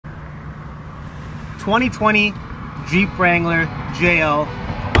2020 Jeep Wrangler JL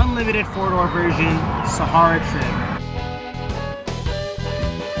unlimited 4-door version Sahara trim.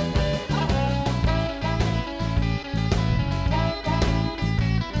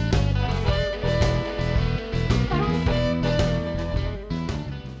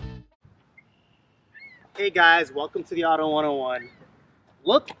 Hey guys, welcome to the Auto 101.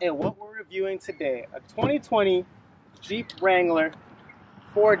 Look at what we're reviewing today. A 2020 Jeep Wrangler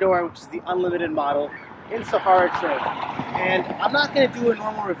 4-door, which is the unlimited model in Sahara trim. And I'm not going to do a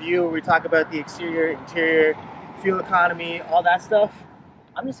normal review where we talk about the exterior, interior, fuel economy, all that stuff.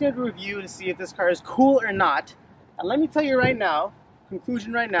 I'm just going to do a review to see if this car is cool or not. And let me tell you right now,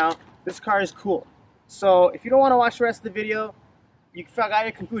 conclusion right now, this car is cool. So if you don't want to watch the rest of the video, you got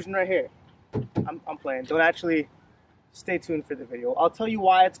your conclusion right here. I'm playing. Don't actually stay tuned for the video. I'll tell you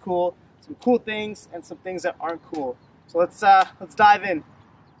why it's cool, some cool things, and some things that aren't cool. So let's dive in.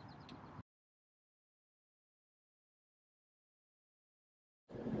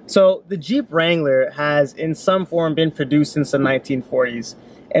 So the Jeep Wrangler has in some form been produced since the 1940s.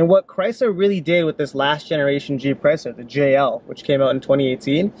 And what Chrysler really did with this last generation Jeep Chrysler, the JL, which came out in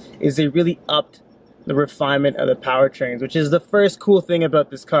 2018, is they really upped the refinement of the powertrains, which is the first cool thing about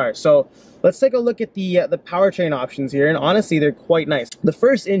this car. So let's take a look at the powertrain options here, and honestly, they're quite nice. The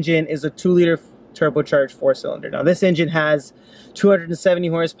first engine is a 2-liter turbocharged 4-cylinder. Now this engine has 270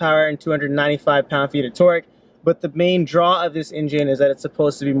 horsepower and 295 pound-feet of torque, but the main draw of this engine is that it's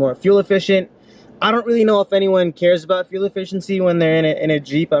supposed to be more fuel efficient. I don't really know if anyone cares about fuel efficiency when they're in a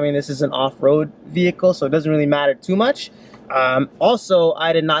Jeep. I mean, this is an off-road vehicle, so it doesn't really matter too much. Also,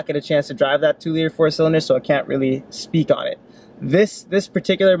 I did not get a chance to drive that 2-liter 4-cylinder, so I can't really speak on it. This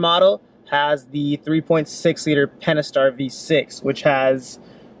particular model has the 3.6-liter Pentastar V6, which has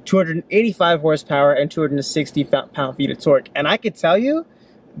 285 horsepower and 260 pound-feet of torque. And I could tell you,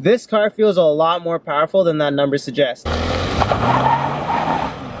 this car feels a lot more powerful than that number suggests.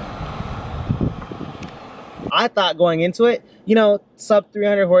 I thought going into it, you know, sub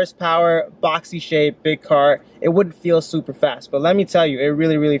 300 horsepower, boxy shape, big car, it wouldn't feel super fast. But let me tell you, it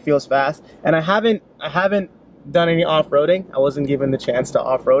really, really feels fast. And I haven't done any off-roading. I wasn't given the chance to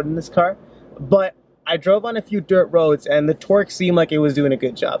off-road in this car. But I drove on a few dirt roads and the torque seemed like it was doing a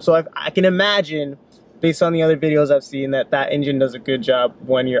good job. So I can imagine, based on the other videos I've seen, that engine does a good job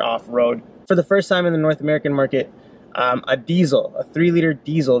when you're off-road. For the first time in the North American market, a diesel, a 3-liter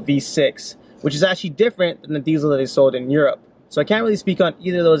diesel V6, which is actually different than the diesel that they sold in Europe. So I can't really speak on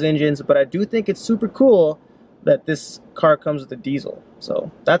either of those engines, but I do think it's super cool that this car comes with a diesel.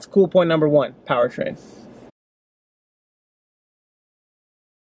 So that's cool point number one, powertrain.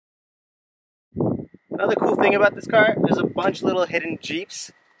 Another cool thing about this car, there's a bunch of little hidden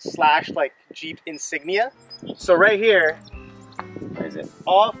Jeeps slash like Jeep insignia. So right here, where is it?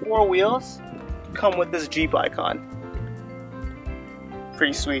 All 4 wheels come with this Jeep icon.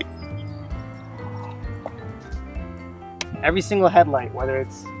 Pretty sweet. Every single headlight, whether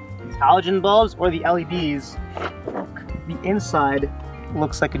it's these halogen bulbs or the LEDs, the inside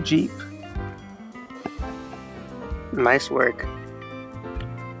looks like a Jeep. Nice work.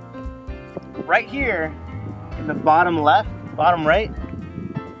 Right here, in the bottom left, bottom right,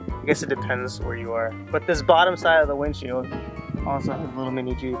 I guess it depends where you are, but this bottom side of the windshield also has a little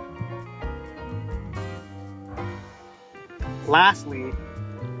mini Jeep. Lastly,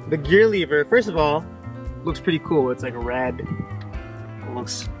 the gear lever, first of all, looks pretty cool. It's like red. It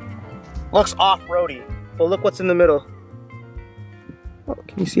looks off-roady. But look what's in the middle. Oh,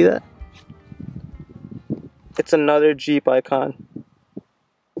 can you see that? It's another Jeep icon.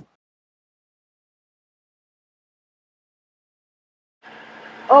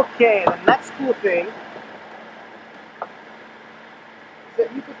 Okay, the next cool thing is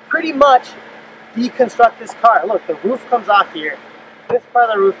that you could pretty much deconstruct this car. Look, the roof comes off here. This part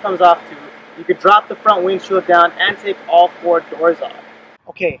of the roof comes off too. You could drop the front windshield down and take all 4 doors off.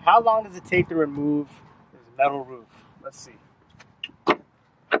 Okay, how long does it take to remove this metal roof? Let's see. You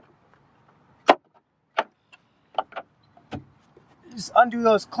just undo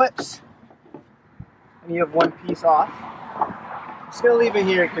those clips and you have 1 piece off. I'm just gonna leave it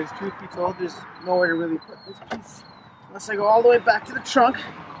here because truth be told, there's nowhere to really put this piece. Unless I go all the way back to the trunk.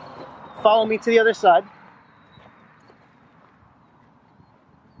 Follow me to the other side.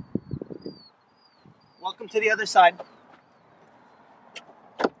 Welcome to the other side.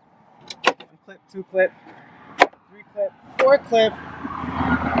 1 clip, 2 clip, 3 clip, 4 clip,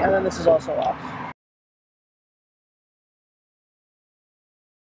 and then this is also off.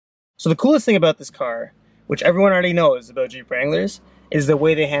 So the coolest thing about this car, which everyone already knows about Jeep Wranglers, is the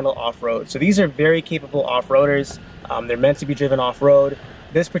way they handle off-road. So these are very capable off-roaders. They're meant to be driven off-road.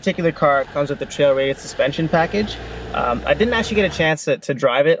 This particular car comes with the trail rated suspension package. I didn't actually get a chance to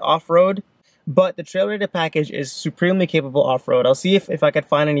drive it off-road, but the trail rated package is supremely capable off-road. I'll see if I could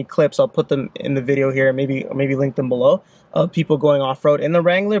find any clips. I'll put them in the video here, maybe link them below, of people going off-road in the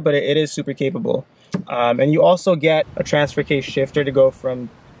Wrangler, but it is super capable. And you also get a transfer case shifter to go from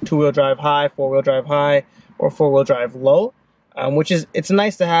two-wheel drive high, four-wheel drive high, or four-wheel drive low. Which is, it's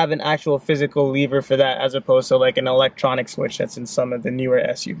nice to have an actual physical lever for that as opposed to like an electronic switch that's in some of the newer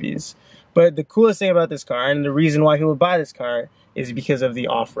SUVs. But the coolest thing about this car, and the reason why people buy this car, is because of the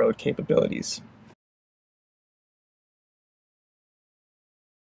off-road capabilities.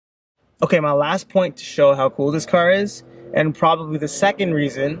 Okay, my last point to show how cool this car is, and probably the second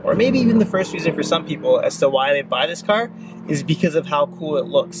reason, or maybe even the first reason for some people as to why they buy this car, is because of how cool it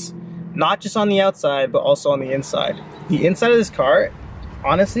looks. Not just on the outside, but also on the inside. The inside of this car,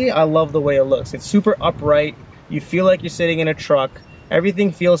 honestly, I love the way it looks. It's super upright. You feel like you're sitting in a truck.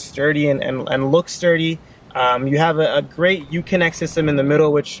 Everything feels sturdy and looks sturdy. You have a great Uconnect system in the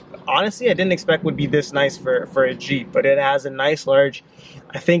middle, which honestly I didn't expect would be this nice for a Jeep, but it has a nice large,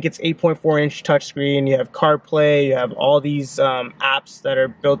 I think it's 8.4-inch touchscreen. You have CarPlay, you have all these apps that are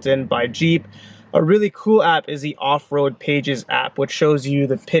built in by Jeep. A really cool app is the Off-Road Pages app, which shows you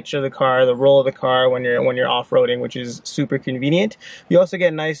the pitch of the car, the roll of the car when you're off-roading, which is super convenient. You also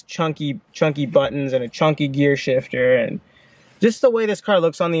get nice chunky buttons and a chunky gear shifter, and just the way this car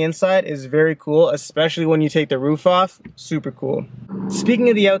looks on the inside is very cool, especially when you take the roof off. Super cool. Speaking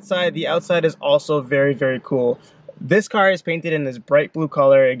of the outside is also very, very cool. This car is painted in this bright blue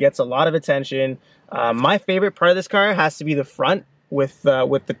color. It gets a lot of attention. My favorite part of this car has to be the front with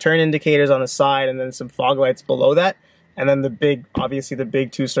the turn indicators on the side and then some fog lights below that. And then obviously the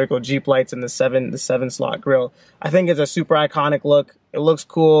big two-circle Jeep lights and the seven slot grille. I think it's a super iconic look. It looks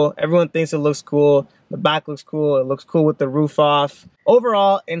cool. Everyone thinks it looks cool. The back looks cool. It looks cool with the roof off.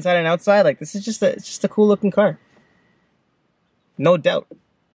 Overall, inside and outside, like this is just a cool looking car. No doubt.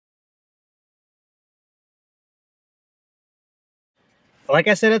 Like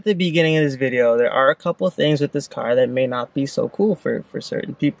I said at the beginning of this video, there are a couple of things with this car that may not be so cool for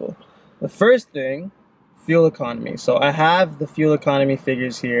certain people. The first thing, fuel economy. So I have the fuel economy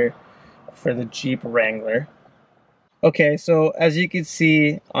figures here for the Jeep Wrangler. Okay, so as you can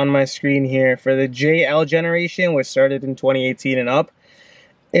see on my screen here, for the JL generation, which started in 2018 and up,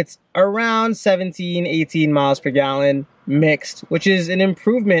 it's around 17, 18 miles per gallon mixed, which is an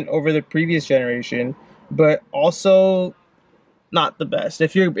improvement over the previous generation, but also not the best.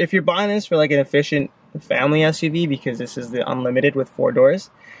 If you're buying this for like an efficient family SUV, because this is the Unlimited with 4 doors,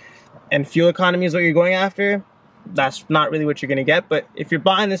 and fuel economy is what you're going after, that's not really what you're gonna get. But if you're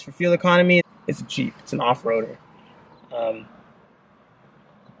buying this for fuel economy, it's a Jeep. It's an off-roader.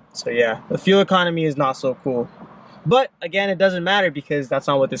 So yeah, the fuel economy is not so cool. But again, it doesn't matter because that's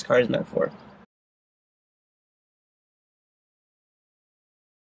not what this car is meant for.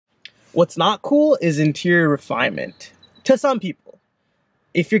 What's not cool is interior refinement. To some people.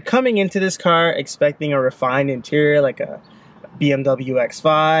 If you're coming into this car expecting a refined interior like a BMW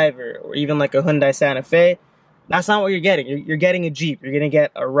X5 or even like a Hyundai Santa Fe, that's not what you're getting. You're getting a Jeep. You're gonna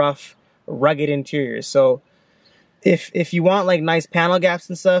get a rough, rugged interior. So if you want like nice panel gaps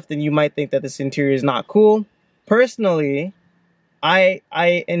and stuff, then you might think that this interior is not cool. Personally, I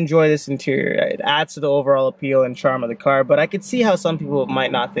enjoy this interior. It adds to the overall appeal and charm of the car, but I could see how some people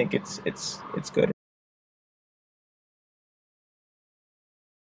might not think it's good.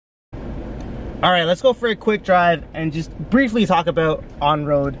 All right, let's go for a quick drive and just briefly talk about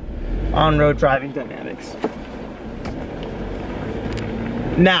on-road driving dynamics.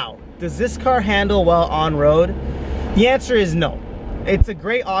 Now, does this car handle well on-road? The answer is no. It's a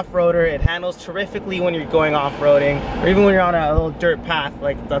great off-roader. It handles terrifically when you're going off-roading, or even when you're on a little dirt path,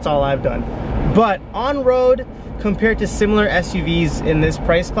 like that's all I've done. But on-road, compared to similar SUVs in this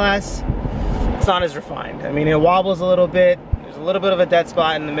price class, it's not as refined. I mean, it wobbles a little bit. There's a little bit of a dead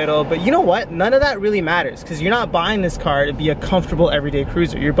spot in the middle, but you know what? None of that really matters because you're not buying this car to be a comfortable everyday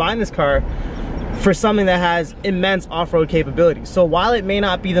cruiser. You're buying this car for something that has immense off-road capability. So while it may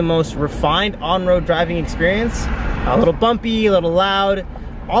not be the most refined on-road driving experience, a little bumpy, a little loud,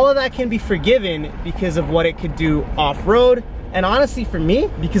 all of that can be forgiven because of what it could do off-road, and honestly for me,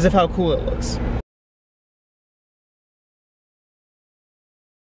 because of how cool it looks.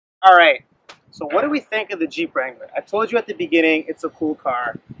 All right. So what do we think of the Jeep Wrangler? I told you at the beginning, it's a cool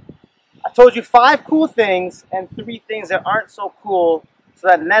car. I told you 5 cool things and 3 things that aren't so cool, so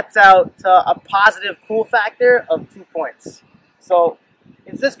that nets out to a positive cool factor of 2 points. So,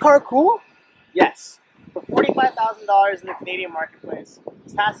 is this car cool? Yes. For $45,000 in the Canadian marketplace,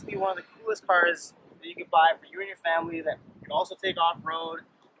 this has to be one of the coolest cars that you could buy for you and your family that can also take off-road,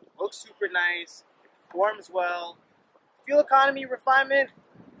 looks super nice, it performs well. Fuel economy, refinement,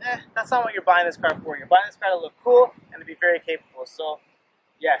 that's not what you're buying this car for. You're buying this car to look cool and to be very capable. So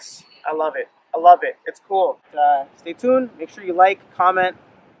yes, I love it. I love it. It's cool. Stay tuned. Make sure you like, comment,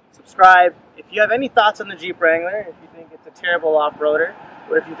 subscribe. If you have any thoughts on the Jeep Wrangler, if you think it's a terrible off-roader,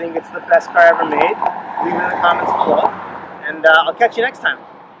 or if you think it's the best car ever made, leave it in the comments below. And I'll catch you next time.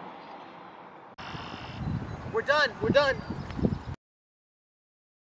 We're done. We're done.